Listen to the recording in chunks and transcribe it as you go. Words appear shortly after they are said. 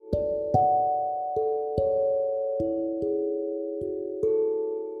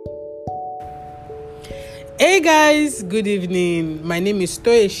Hey guys, good evening. My name is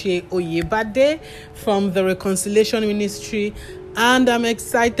Toyeshe Oyebade from the Reconciliation Ministry, and I'm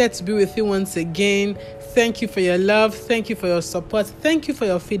excited to be with you once again. Thank you for your love. Thank you for your support. Thank you for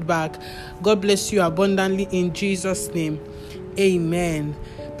your feedback. God bless you abundantly in Jesus' name. Amen.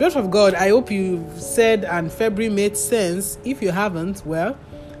 Beloved of God, I hope you've said and February made sense. If you haven't, well,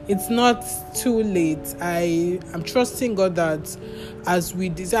 it's not too late. I am trusting God that as we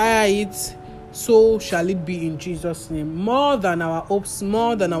desire it, so shall it be in Jesus' name. More than our hopes,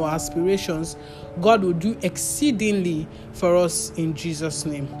 more than our aspirations, God will do exceedingly for us in Jesus'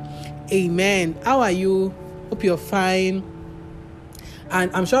 name. Amen. How are you? Hope you're fine.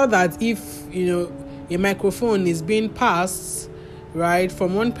 And I'm sure that if, a microphone is being passed, right,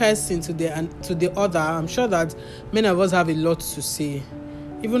 from one person to the other, I'm sure that many of us have a lot to say.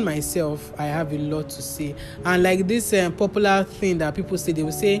 Even myself, I have a lot to say. And like this popular thing that people say, they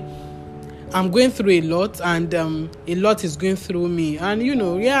will say, I'm going through a lot, and a lot is going through me. And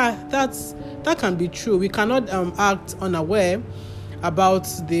that can be true. We cannot act unaware about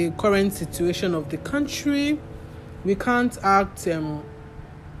the current situation of the country. We can't act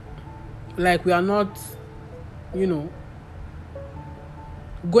like we are not, going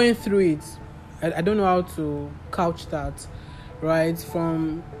through it. I don't know how to couch that, right?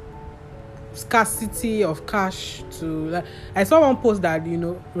 From scarcity of cash to I saw one post that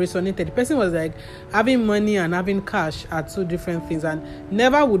resonated. The person was like, having money and having cash are two different things, and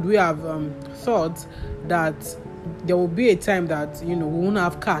never would we have thought that there will be a time that we won't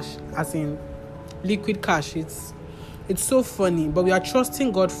have cash, as in liquid cash. It's so funny, but we are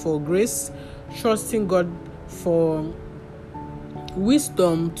trusting God for grace, trusting God for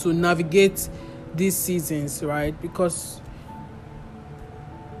wisdom to navigate these seasons, right? Because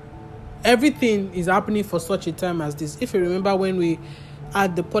everything is happening for such a time as this. If you remember when we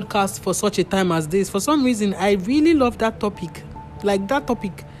had the podcast for such a time as this, for some reason, I really love that topic. Like that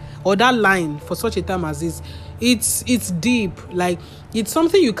topic or that line, for such a time as this. It's deep. Like, it's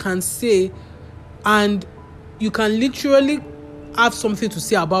something you can say and you can literally have something to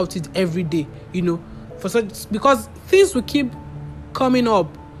say about it every day, because things will keep coming up.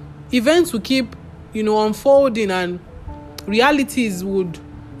 Events will keep, unfolding, and realities would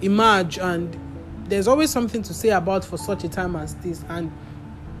emerge, and there's always something to say about for such a time as this. And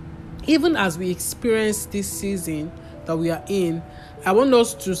even as we experience this season that we are in, I want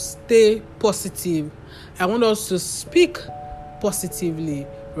us to stay positive. I want us to speak positively,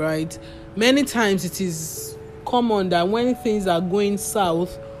 right? Many times it is common that when things are going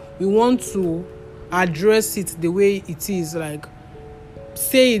south, we want to address it the way it is, like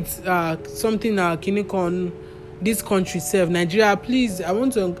say it's something Kinikon, this country itself, Nigeria. Please, I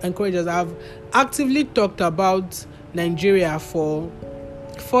want to encourage us. I've actively talked about Nigeria for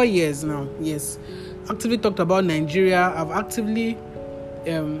 4 years now. Yes, actively talked about Nigeria. I've actively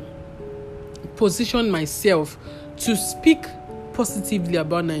positioned myself to speak positively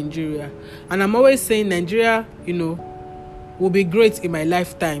about Nigeria, and I'm always saying Nigeria, will be great in my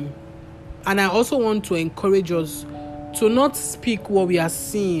lifetime. And I also want to encourage us to not speak what we are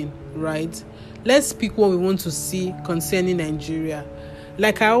seeing, right? Let's speak what we want to see concerning Nigeria.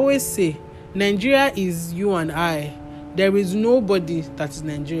 Like I always say, Nigeria is you and I. There is nobody that is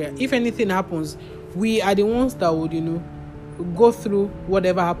Nigeria. If anything happens, we are the ones that would, go through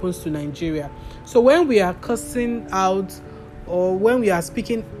whatever happens to Nigeria. So when we are cussing out or when we are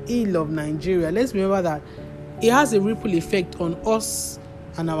speaking ill of Nigeria, let's remember that it has a ripple effect on us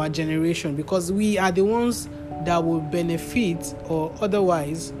and our generation, because we are the ones that will benefit or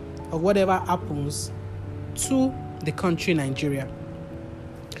otherwise of whatever happens to the country Nigeria.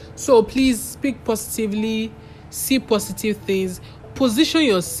 So please speak positively, see positive things, position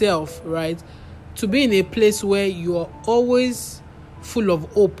yourself, right, to be in a place where you are always full of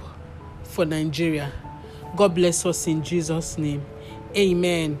hope for Nigeria. God bless us in Jesus' name.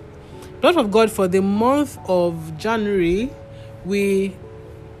 Amen. Lord of God, for the month of January, we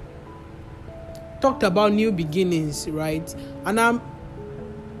talked about new beginnings, right? And I'm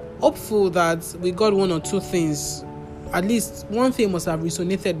hopeful that we got one or two things. At least one thing must have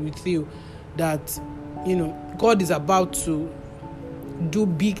resonated with you, that God is about to do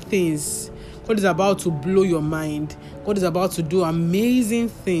big things. God is about to blow your mind. God is about to do amazing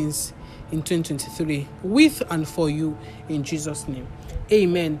things in 2023 with and for you in Jesus' name.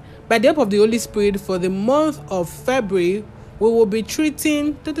 Amen. By the help of the Holy Spirit, for the month of February, we will be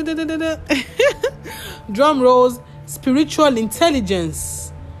treating drum rolls, spiritual intelligence.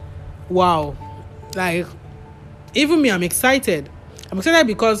 Wow. Like, even me, I'm excited. I'm excited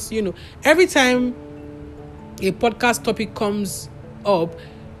because, every time a podcast topic comes up,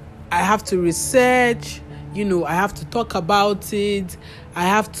 I have to research, I have to talk about it. I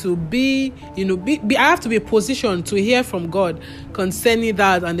have to be I have to be positioned to hear from God concerning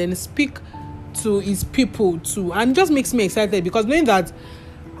that, and then speak to his people too. And it just makes me excited, because knowing that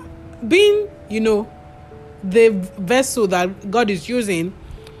being, the vessel that God is using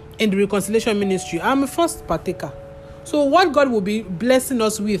in the reconciliation ministry, I'm a first partaker. So what God will be blessing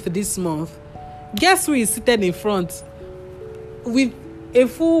us with this month, guess who is seated in front with a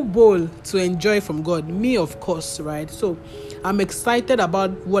full bowl to enjoy from God? Me, of course, right? So I'm excited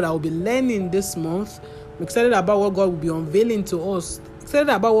about what I'll be learning this month. I'm excited about what God will be unveiling to us. Excited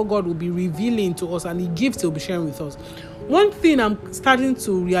about what God will be revealing to us, and the gifts He'll be sharing with us. One thing I'm starting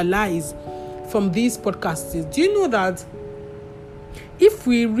to realize from these podcasts is, do you know that if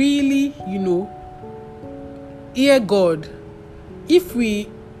we really, hear God, if we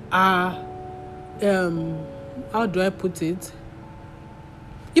are, how do I put it?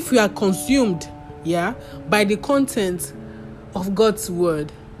 If we are consumed, by the content of God's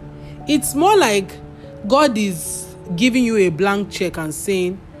word, it's more like God is giving you a blank check and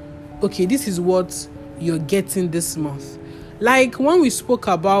saying, okay, this is what you're getting this month. Like when we spoke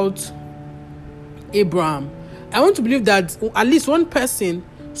about Abraham, I want to believe that at least one person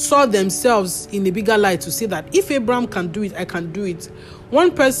saw themselves in a bigger light to say that if Abraham can do it, I can do it.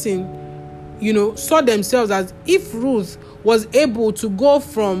 One person, saw themselves as if Ruth was able to go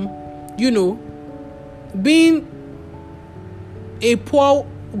from, being a poor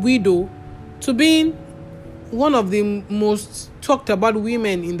widow to being one of the most talked about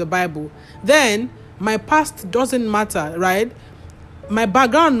women in the Bible. Then my past doesn't matter, right? My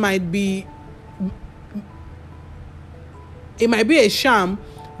background might be a sham,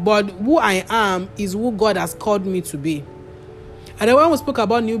 but who I am is who God has called me to be. And then when we spoke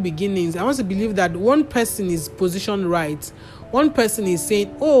about new beginnings, I want to believe that one person is positioned right. One person is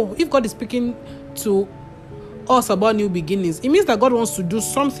saying, oh, if God is speaking to us about new beginnings, it means that God wants to do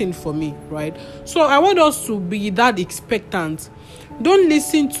something for me, right? So I want us to be that expectant. Don't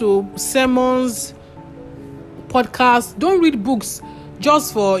listen to sermons, podcasts. Don't read books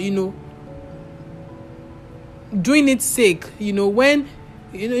just for, doing its sake. When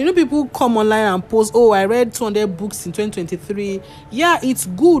people come online and post, oh, I read 200 books in 2023. Yeah, it's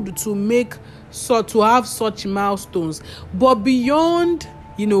good to have such milestones, but beyond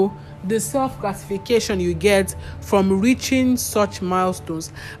the self-gratification you get from reaching such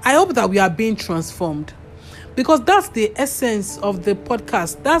milestones, I hope that we are being transformed, because that's the essence of the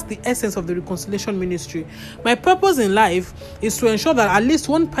podcast. That's the essence of the reconciliation ministry. My purpose in life is to ensure that at least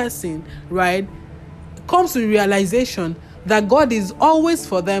one person, right, comes to the realization that God is always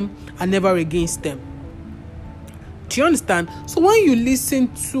for them and never against them. Do you understand? So when you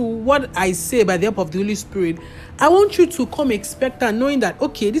listen to what I say by the help of the Holy Spirit, I want you to come expectant, knowing that,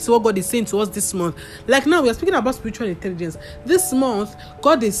 okay, this is what God is saying to us this month. Like now, we are speaking about spiritual intelligence. This month,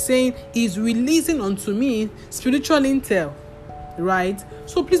 God is saying He's releasing unto me spiritual intel, right?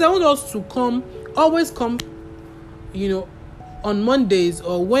 So please, I want us to always come, on Mondays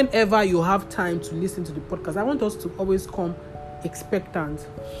or whenever you have time to listen to the podcast. I want us to always come expectant.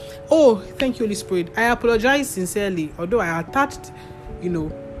 Oh, thank you, Holy Spirit. I apologize sincerely, although I attached,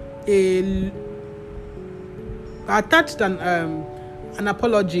 an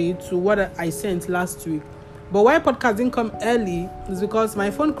apology to what I sent last week. But why podcast didn't come early is because my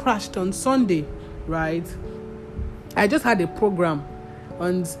phone crashed on Sunday, right? I just had a program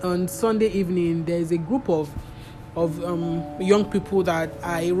on Sunday evening. There is a group of young people that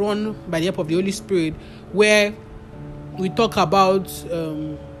I run by the help of the Holy Spirit, where we talk about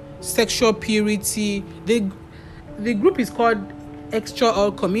sexual purity. The group is called Extra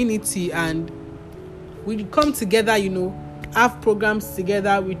All Community, and we come together, have programs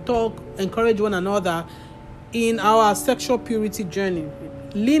together. We talk, encourage one another in our sexual purity journey,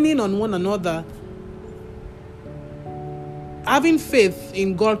 leaning on one another, having faith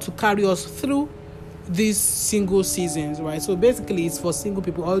in God to carry us through these single seasons, right? So basically it's for single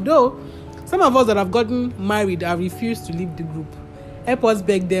people, although some of us that have gotten married have refused to leave the group. Help us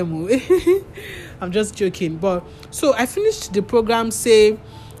beg them. I'm just joking. But so I finished the program, say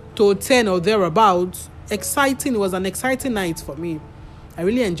to 10 or thereabouts. Exciting. It was an exciting night for me. I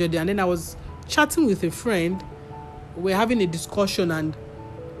really enjoyed it. And then I was chatting with a friend. We're having a discussion, and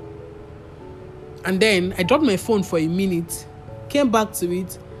then I dropped my phone for a minute, came back to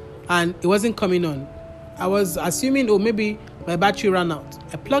it, and it wasn't coming on. I was assuming, maybe my battery ran out.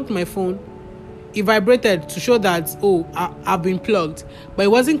 I plugged my phone. It vibrated to show that, I've been plugged, but it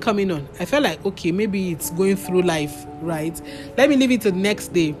wasn't coming on. I felt like, okay, maybe it's going through life, right? Let me leave it to the next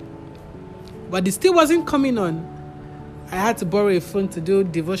day. But it still wasn't coming on. I had to borrow a phone to do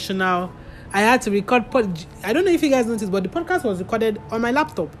devotional I had to record. I don't know if you guys noticed, but the podcast was recorded on my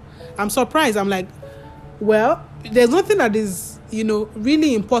laptop. I'm surprised. I'm like, well, there's nothing that is,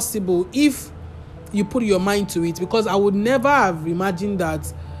 really impossible if you put your mind to it, because I would never have imagined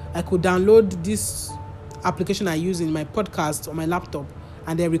that I could download this application I use in my podcast on my laptop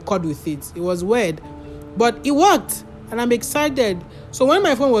and then record with it. It was weird, but it worked, and I'm excited. So when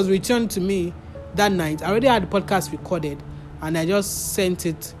my phone was returned to me that night, I already had the podcast recorded, and I just sent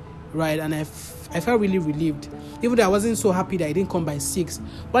it, right? And I felt really relieved, even though I wasn't so happy that it didn't come by 6.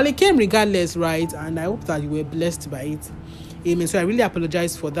 But it came regardless, right? And I hope that you were blessed by it. Amen. So I really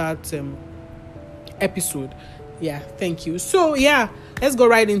apologize for that episode. Yeah, thank you. So yeah, let's go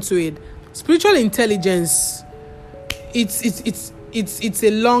right into it. Spiritual intelligence. It's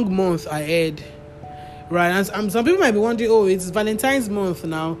a long month ahead, right? And some people might be wondering, oh, it's Valentine's month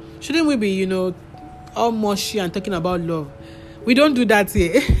now. Shouldn't we be, all mushy and talking about love? We don't do that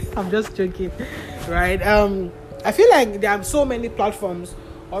here. I'm just joking, right? I feel like there are so many platforms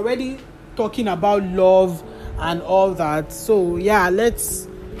already talking about love and all that. So yeah, let's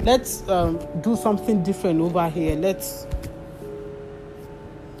do something different over here. Let's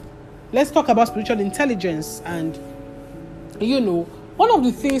talk about spiritual intelligence. And one of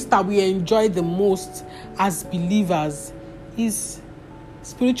the things that we enjoy the most as believers is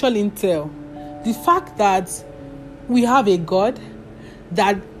spiritual intel. The fact that we have a God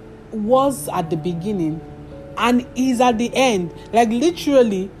that was at the beginning and is at the end. Like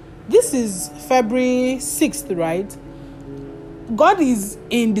literally, this is February 6th, right? God is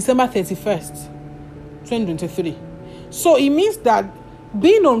in December 31st, 2023. So it means that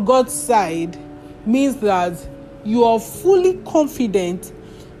being on God's side means that you are fully confident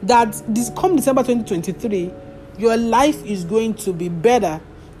that come December 2023, your life is going to be better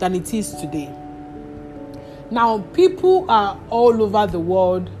than it is today. Now, people are all over the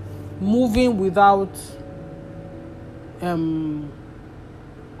world moving without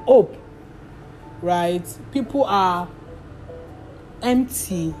hope, right? People are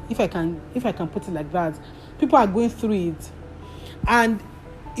empty, if I can put it like that. People are going through it, and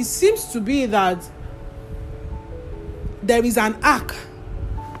it seems to be that there is an ark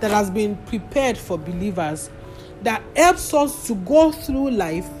that has been prepared for believers that helps us to go through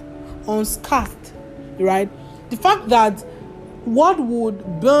life unscathed, right? The fact that what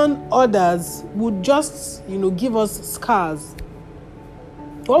would burn others would just, give us scars.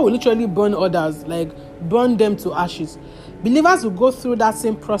 What will literally burn others, like burn them to ashes. Believers will go through that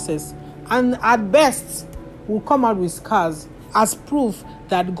same process, and at best will come out with scars as proof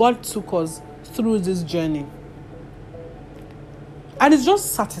that God took us through this journey. And it's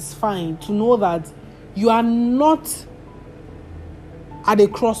just satisfying to know that you are not at a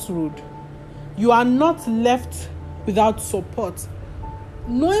crossroad. You are not left without support.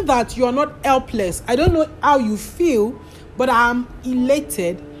 Knowing that you are not helpless. I don't know how you feel, but I'm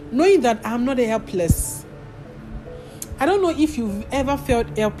elated knowing that I'm not helpless. I don't know if you've ever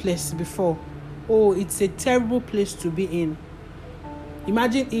felt helpless before. Oh, it's a terrible place to be in.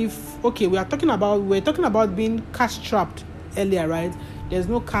 Imagine if, we're talking about being cash trapped earlier, right? There's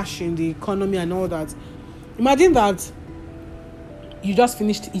no cash in the economy and all that. Imagine that you just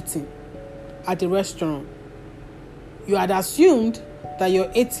finished eating at a restaurant. You had assumed that your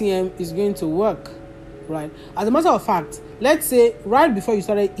ATM is going to work, right? As a matter of fact, let's say right before you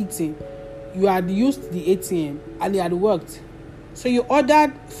started eating, you had used the ATM and it had worked. So you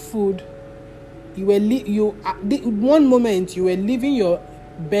ordered food. One moment you were living your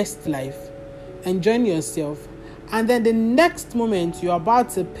best life, enjoying yourself, and then the next moment you're about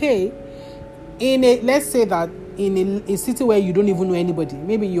to pay let's say that in a city where you don't even know anybody.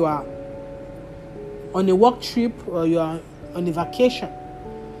 Maybe you are on a work trip or you are on a vacation.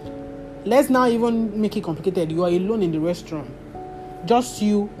 Let's now even make it complicated. You are alone in the restaurant, just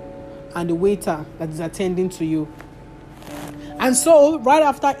you and the waiter that is attending to you. And so right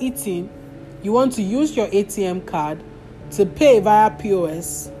after eating, you want to use your ATM card to pay via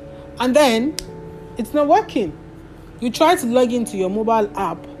POS, and then it's not working. You try to log into your mobile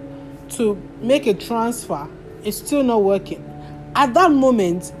app to make a transfer. It's still not working. At that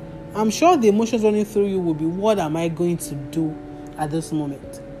moment, I'm sure the emotions running through you will be, what am I going to do at this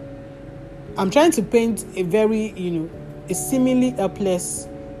moment? I'm trying to paint a very, a seemingly helpless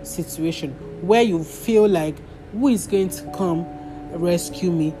situation where you feel like, who is going to come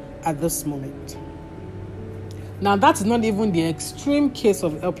rescue me at this moment? Now, that is not even the extreme case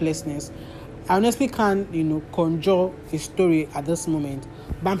of helplessness. I honestly can't, conjure a story at this moment,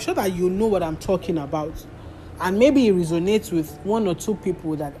 but I'm sure that you know what I'm talking about. And maybe it resonates with one or two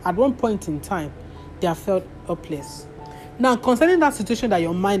people that at one point in time, they have felt helpless. Now, concerning that situation that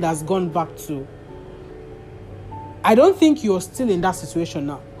your mind has gone back to, I don't think you're still in that situation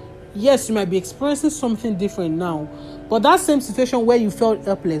now. Yes, you might be experiencing something different now, but that same situation where you felt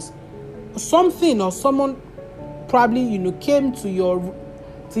helpless, something or someone probably, came to your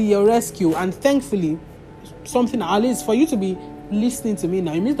rescue, and thankfully, something, at least for you to be listening to me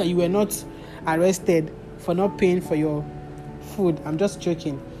now, it means that you were not arrested for not paying for your food. I'm just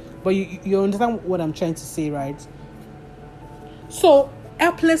joking, but you understand what I'm trying to say, right? So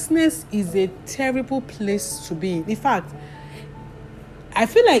helplessness is a terrible place to be in. In fact, I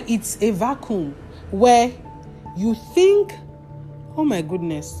feel like it's a vacuum where you think, oh my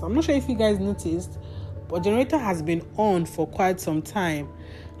goodness, I'm not sure if you guys noticed, but generator has been on for quite some time,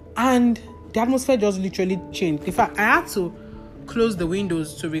 and the atmosphere just literally changed. In fact, I had to close the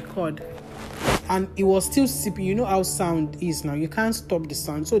windows to record, and it was still sipping. You know how sound is now. You can't stop the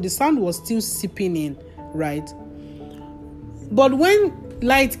sound. So the sound was still sipping in, right? But when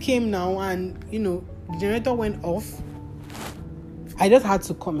light came now and, the generator went off, I just had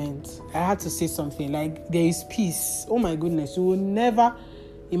to comment. I had to say something like, there is peace. Oh my goodness. You will never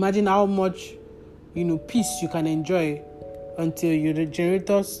imagine how much, peace you can enjoy until your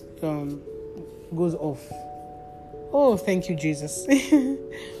generator goes off. Oh, thank you, Jesus.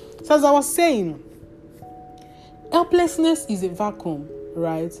 So as I was saying, helplessness is a vacuum,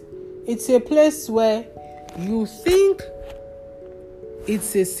 right? It's a place where you think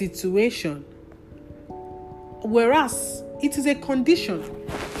it's a situation, whereas it is a condition.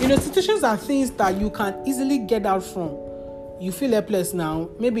 Situations are things that you can easily get out from. You feel helpless now,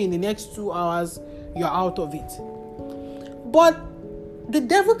 maybe in the next 2 hours, you're out of it. But the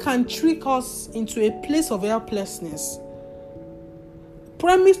devil can trick us into a place of helplessness,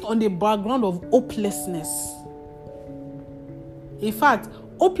 premised on the background of hopelessness. In fact,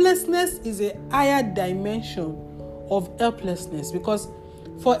 hopelessness is a higher dimension of helplessness, because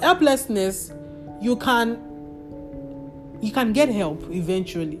for helplessness, you can get help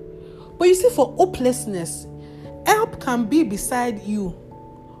eventually. But you see, for hopelessness, help can be beside you.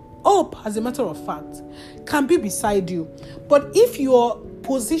 Hope, as a matter of fact, can be beside you. But if you're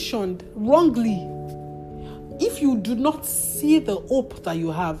positioned wrongly, if you do not see the hope that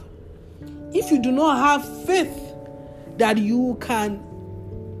you have, if you do not have faith that you can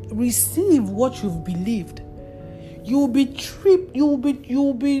receive what you've believed, you will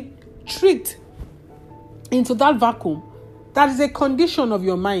be tricked into that vacuum. That is a condition of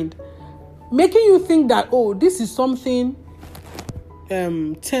your mind, making you think that, oh, this is something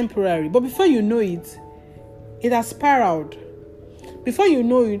temporary. But before you know it, it has spiraled. Before you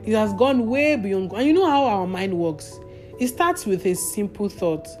know it, it has gone way beyond. And you know how our mind works. It starts with a simple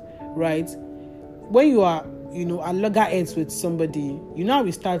thought, right? When you are, at loggerheads with somebody, how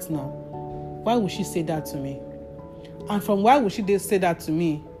it starts now. Why would she say that to me? And from why would she say that to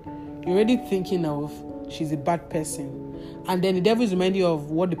me, you're already thinking of she's a bad person. And then the devil is reminding you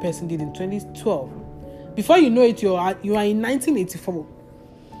of what the person did in 2012. Before you know it, you are in 1984.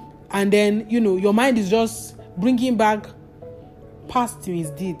 And then, your mind is just bringing back past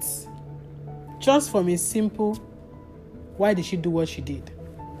misdeeds. Just from a simple, why did she do what she did?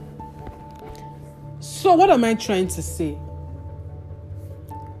 So what am I trying to say?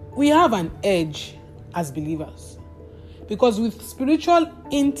 We have an edge as believers. Because with spiritual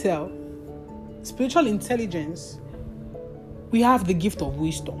intelligence, we have the gift of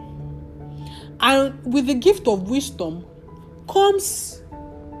wisdom. And with the gift of wisdom comes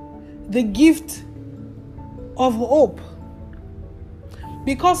the gift of hope.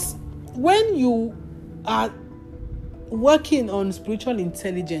 Because when you are working on spiritual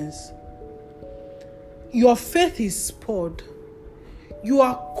intelligence, your faith is spurred. You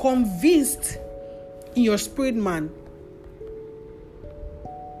are convinced in your spirit man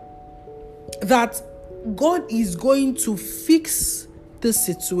that God is going to fix the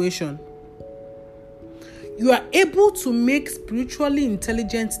situation. You are able to make spiritually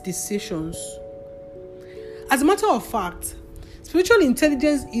intelligent decisions. As a matter of fact, spiritual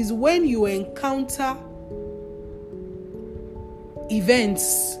intelligence is when you encounter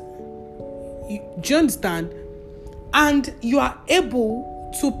events, do you understand? And you are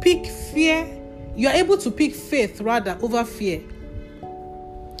able to pick faith rather over fear.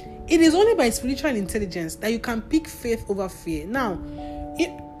 It is only by spiritual intelligence that you can pick faith over fear. Now,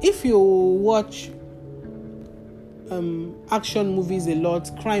 if you watch action movies a lot,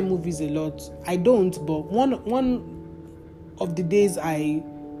 crime movies a lot, I don't, but one of the days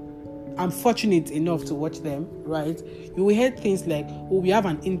I'm fortunate enough to watch them, right? You will hear things like, oh, we have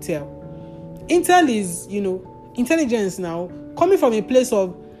an intel. Intel is, intelligence now, coming from a place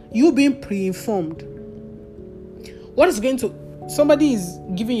of you being pre-informed. What is going to... Somebody is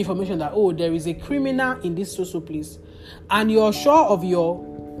giving information that, oh, there is a criminal in this social place, and you're sure of your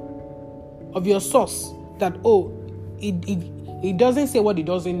source that, oh, it doesn't say what it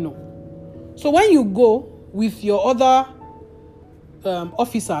doesn't know. So when you go with your other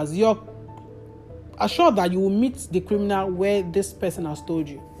officers, you're assured that you will meet the criminal where this person has told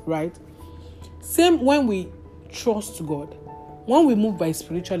you, right? Same when we trust God. When we move by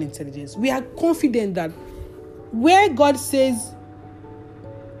spiritual intelligence, we are confident that where God says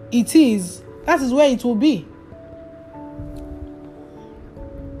it is, that is where it will be.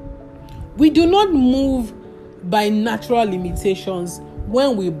 We do not move by natural limitations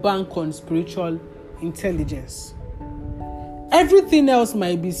when we bank on spiritual intelligence. Everything else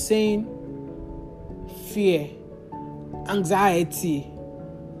might be saying fear, anxiety,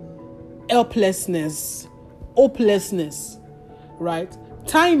 helplessness, hopelessness, right?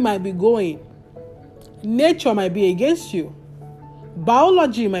 Time might be going. Nature might be against you.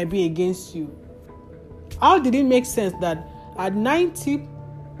 Biology might be against you. How did it make sense that at 90,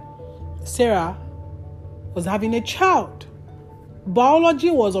 Sarah was having a child? Biology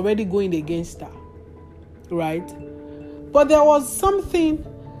was already going against her, right? But there was something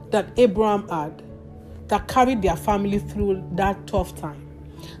that Abraham had that carried their family through that tough time.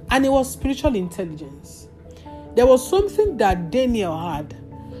 And it was spiritual intelligence. There was something that Daniel had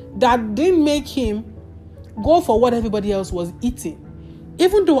that didn't make him go for what everybody else was eating.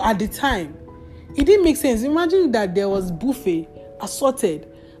 Even though at the time, it didn't make sense. Imagine that there was buffet, assorted,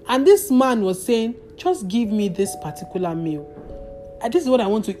 and this man was saying, just give me this particular meal. And this is what I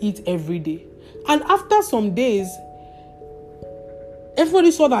want to eat every day. And after some days,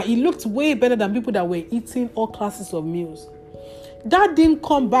 everybody saw that he looked way better than people that were eating all classes of meals. That didn't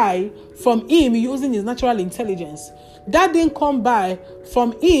come by from him using his natural intelligence. That didn't come by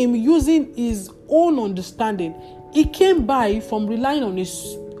from him using his own understanding. It came by from relying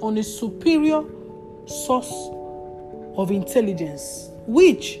on a superior source of intelligence,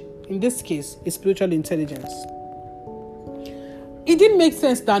 which in this case is spiritual intelligence. It didn't make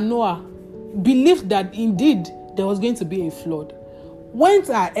sense that Noah believed that indeed there was going to be a flood, went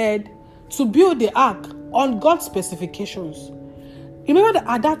ahead to build the ark on God's specifications. Remember that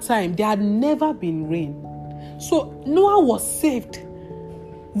at that time there had never been rain. So Noah was saved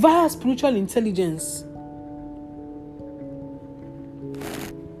via spiritual intelligence.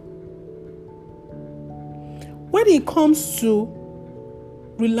 When it comes to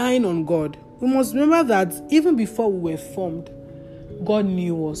relying on God, we must remember that even before we were formed, God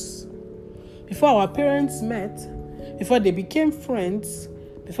knew us. Before our parents met, before they became friends,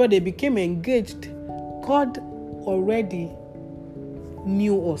 before they became engaged, God already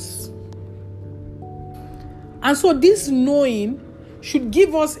knew us. And so this knowing should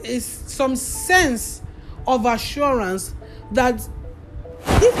give us some sense of assurance that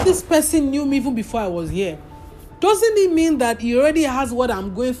if this person knew me even before I was here, doesn't it mean that he already has what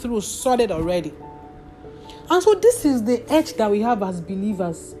I'm going through sorted already? And so this is the edge that we have as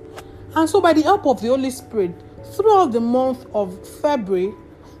believers. And so by the help of the Holy Spirit, throughout the month of February,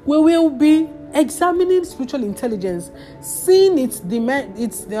 we will be examining spiritual intelligence, seeing its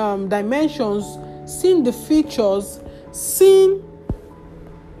dimensions, seeing the features, seeing,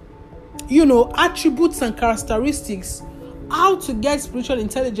 attributes and characteristics, how to get spiritual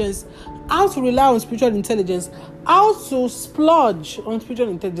intelligence, how to rely on spiritual intelligence, how to splurge on spiritual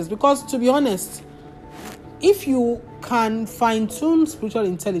intelligence. Because to be honest, if you can fine-tune spiritual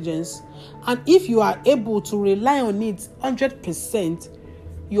intelligence, and if you are able to rely on it 100%,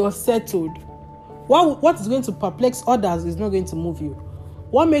 you're settled. What is going to perplex others is not going to move you.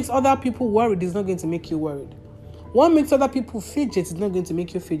 What makes other people worried is not going to make you worried. What makes other people fidget is not going to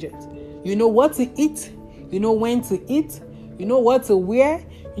make you fidget. You know what to eat. You know when to eat. You know what to wear.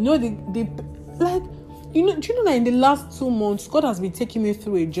 You know do you know that in the last 2 months, God has been taking me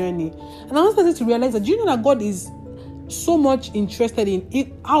through a journey. And I started to realize that, do you know that God is so much interested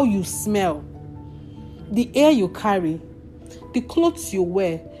in how you smell, the air you carry, the clothes you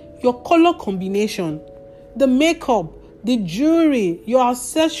wear, your color combination, the makeup, the jewelry, your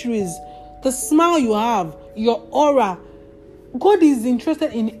accessories, the smile you have, your aura. God is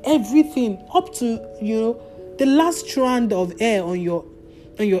interested in everything, up to the last strand of hair on your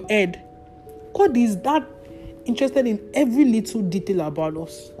head. God is that interested in every little detail about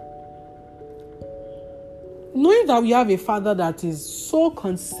us. Knowing that we have a Father that is so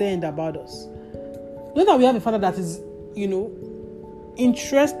concerned about us, knowing that we have a Father that is,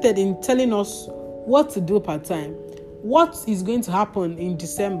 interested in telling us what to do part time, what is going to happen in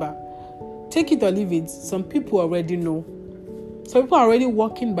December, take it or leave it, some people already know. So people are already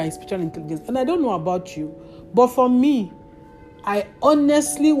working by spiritual intelligence. And I don't know about you, but for me, I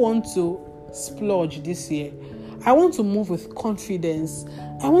honestly want to splurge this year. I want to move with confidence.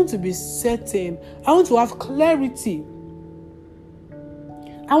 I want to be certain. I want to have clarity.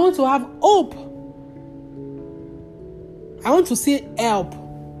 I want to have hope. I want to see help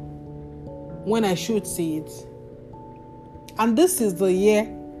when I should see it. And this is the year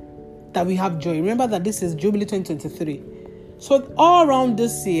that we have joy. Remember that this is Jubilee 2023. So all around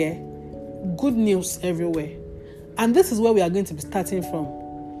this year, good news everywhere. And this is where we are going to be starting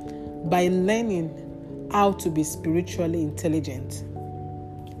from, by learning how to be spiritually intelligent.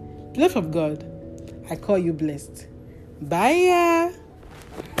 Beloved of God, I call you blessed. Bye.